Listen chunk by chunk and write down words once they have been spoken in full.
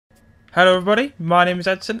Hello everybody, my name is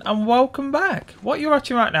Edson and welcome back. What you're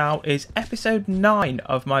watching right now is episode 9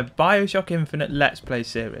 of my Bioshock Infinite Let's Play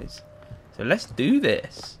series. So let's do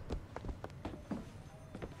this.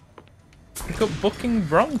 Pick up Booking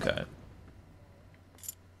Bronco.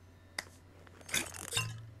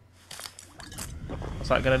 What's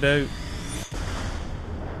that gonna do?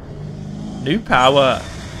 New power.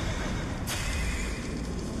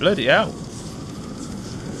 Bloody hell.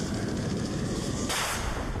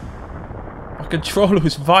 Controller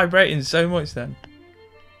was vibrating so much then.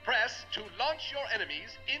 Press to launch your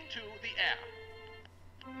enemies into the air.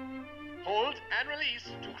 Hold and release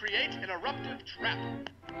to create an eruptive trap.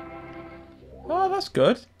 Oh, that's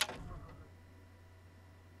good.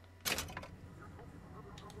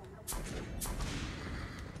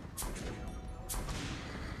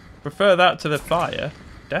 Prefer that to the fire,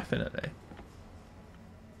 definitely.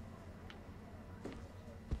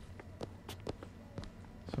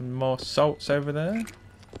 Some more salts over there.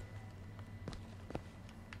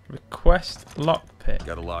 Request lockpick.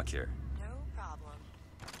 Got a lock here. No problem.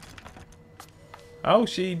 Oh,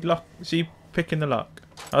 she picking the lock.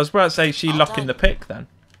 I was about to say she locking the pick then.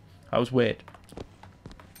 That was weird.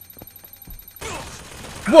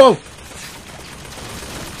 Whoa!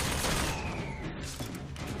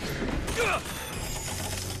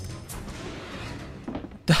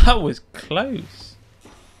 That was close.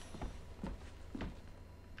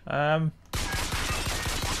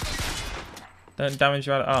 Don't damage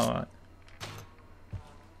your... Oh, right.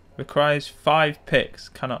 Requires 5 picks.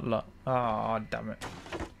 Cannot lock. Oh, damn it.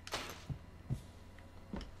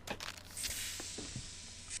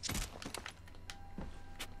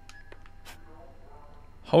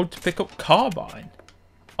 Hold to pick up carbine.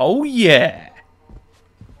 Oh, yeah.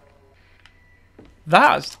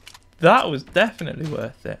 That was definitely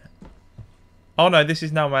worth it. Oh, no. This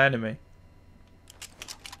is now my enemy.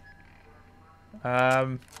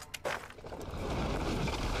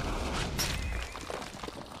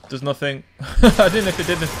 Does nothing. I didn't know if it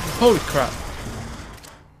did anything. Holy crap.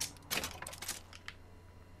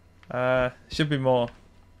 Should be more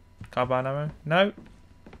carbine ammo. No.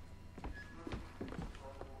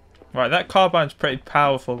 Right, that carbine's pretty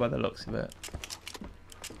powerful by the looks of it.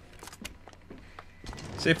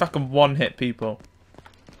 See if I can one-hit people.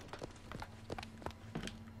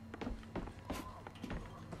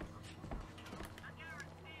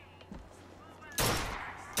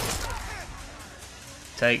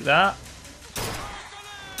 Take that.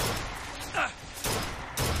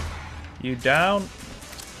 You down.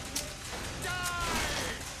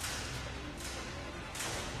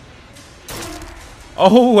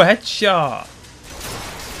 Oh, headshot.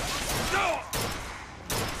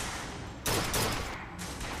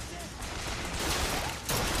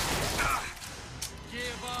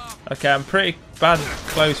 Okay, I'm pretty bad at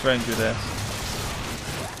close range with this.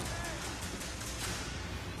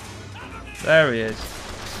 There he is.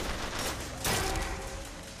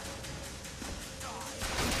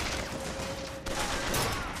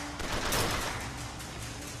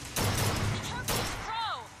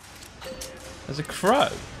 There's a crow.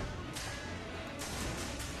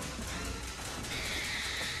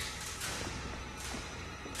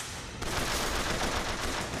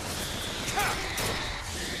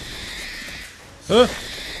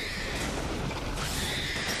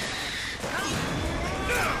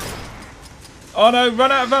 Oh no,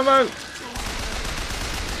 run out of ammo!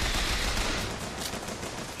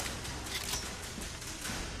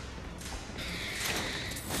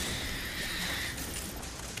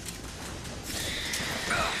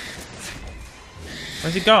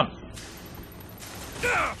 Where's he gone?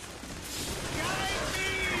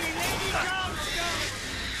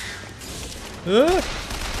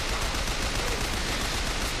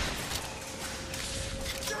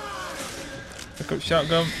 Pick up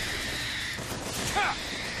shotgun.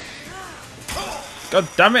 God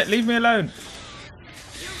damn it, leave me alone.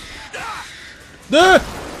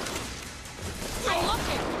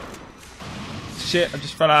 Shit, I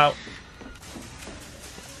just fell out.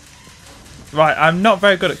 Right, I'm not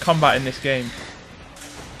very good at combat in this game.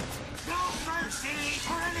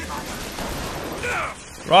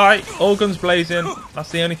 Right, all guns blazing.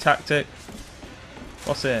 That's the only tactic.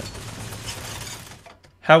 What's in?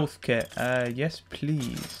 Health kit. Yes,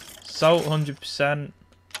 please. Salt 100%.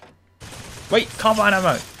 Wait, carbine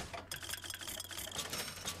ammo.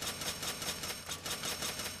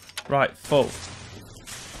 Right, full.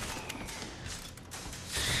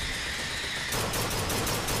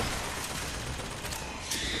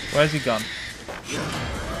 Where's he gone?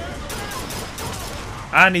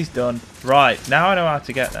 And he's done. Right, now I know how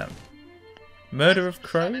to get them. Murder of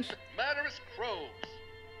crows? Murderous crows.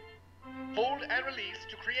 Hold and release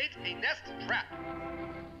to create a nest trap.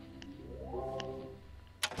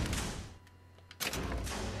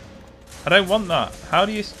 I don't want that. How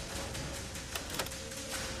do you...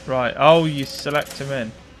 Right. Oh, you select him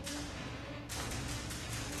in.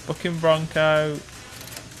 Booking Bronco.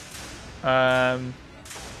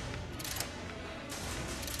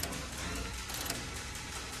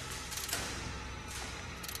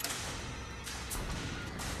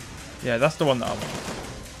 Yeah, that's the one that I want.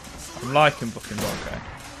 I'm liking Booking Bronco.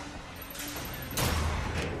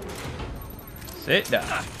 Sit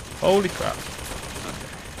down. Holy crap.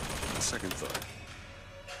 Second thought.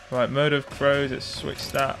 Right, mode of crows, let's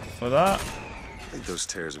switch that for that. I think those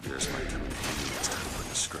tears of yours might come in handy next time for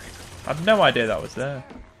the scrape. I had no idea that was there.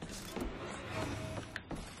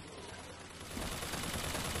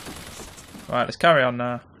 Right, let's carry on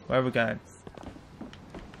now. Where are we going?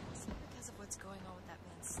 Because of what's going on with that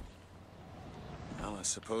man's snake. Well, I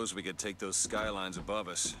suppose we could take those skylines above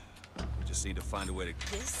us. We just need to find a way to...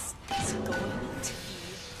 This is going to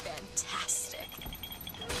be fantastic.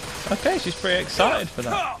 Okay, she's pretty excited for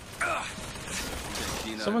that.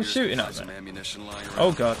 Someone's shooting at me.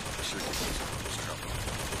 Oh god.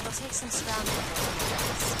 It'll take some scrounging.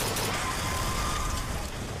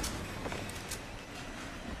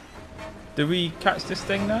 Do we catch this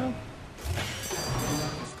thing now?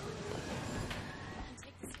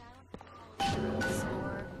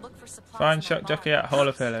 Find shock jockey at Hall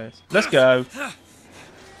of Heroes. Let's go.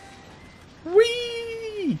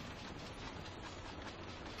 Whee!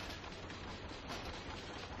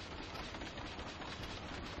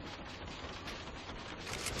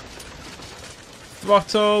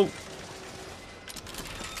 Throttle.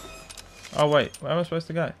 Oh wait, where am I supposed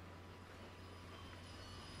to go?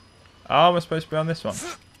 Oh, am I supposed to be on this one?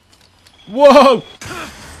 Whoa!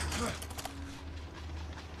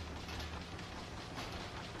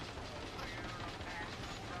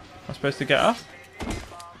 Am I supposed to get up?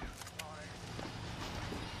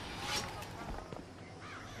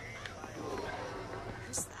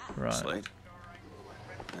 Right. Slade?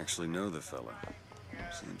 I actually know the fella.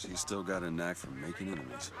 Seems he's still got a knack for making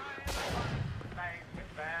enemies.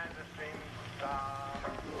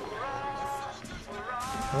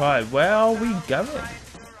 Right, where are we going?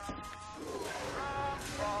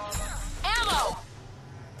 Ammo!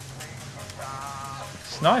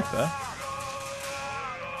 Sniper?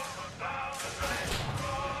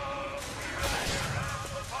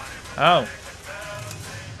 Oh.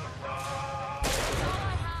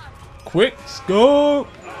 Quick scope!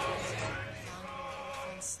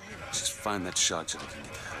 Just find that shot so I can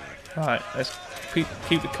get the hell out. Right, let's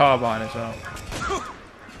keep the carbine as well.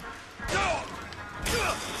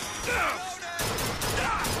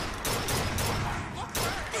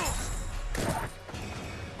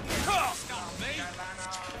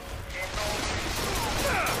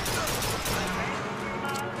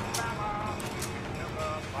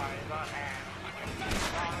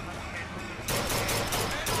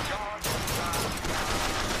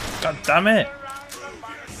 God damn it!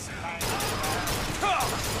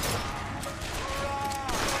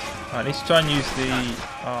 I need to try and use the...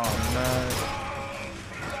 Oh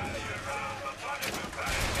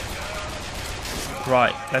no.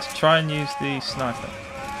 Right, let's try and use the sniper.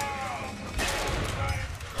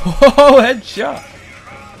 Oh, headshot!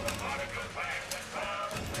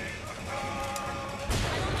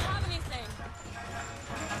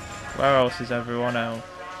 Where else is everyone else?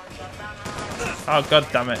 Oh god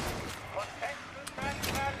damn it.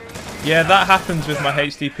 Yeah, that happens with my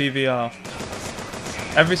HD PVR.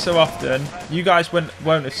 Every so often, you guys won't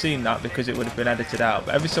have seen that because it would have been edited out,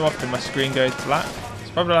 but every so often my screen goes black. It's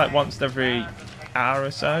probably like once every hour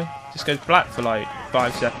or so. It just goes black for like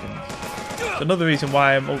 5 seconds. It's another reason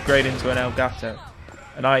why I'm upgrading to an Elgato.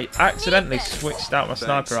 And I accidentally switched out my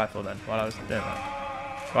sniper rifle then while I was doing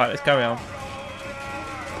that. Right, let's carry on.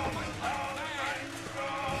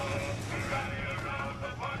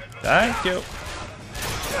 Thank you.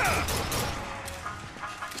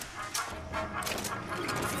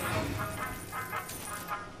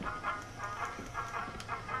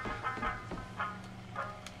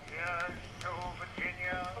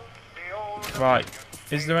 Right,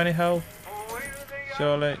 is there any health?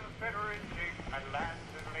 Surely.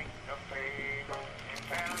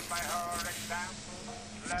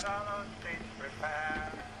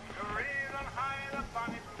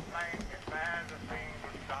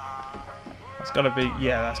 It's gotta be,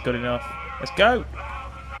 yeah, that's good enough. Let's go!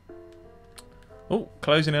 Oh,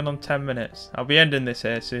 closing in on 10 minutes. I'll be ending this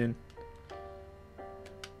here soon.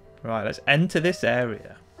 Right, let's enter this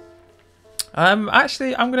area.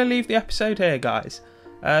 Actually, I'm going to leave the episode here, guys.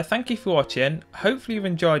 Thank you for watching. Hopefully you've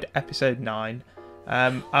enjoyed episode 9.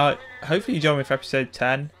 Hopefully you join me for episode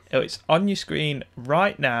 10. It's on your screen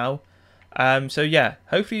right now. So yeah,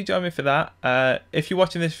 hopefully you join me for that. If you're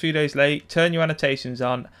watching this a few days late, turn your annotations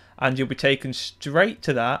on and you'll be taken straight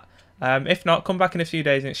to that. If not, come back in a few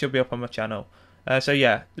days and it should be up on my channel. So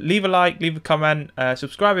yeah, leave a like, leave a comment,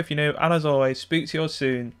 subscribe if you're new, and as always, speak to you all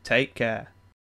soon. Take care.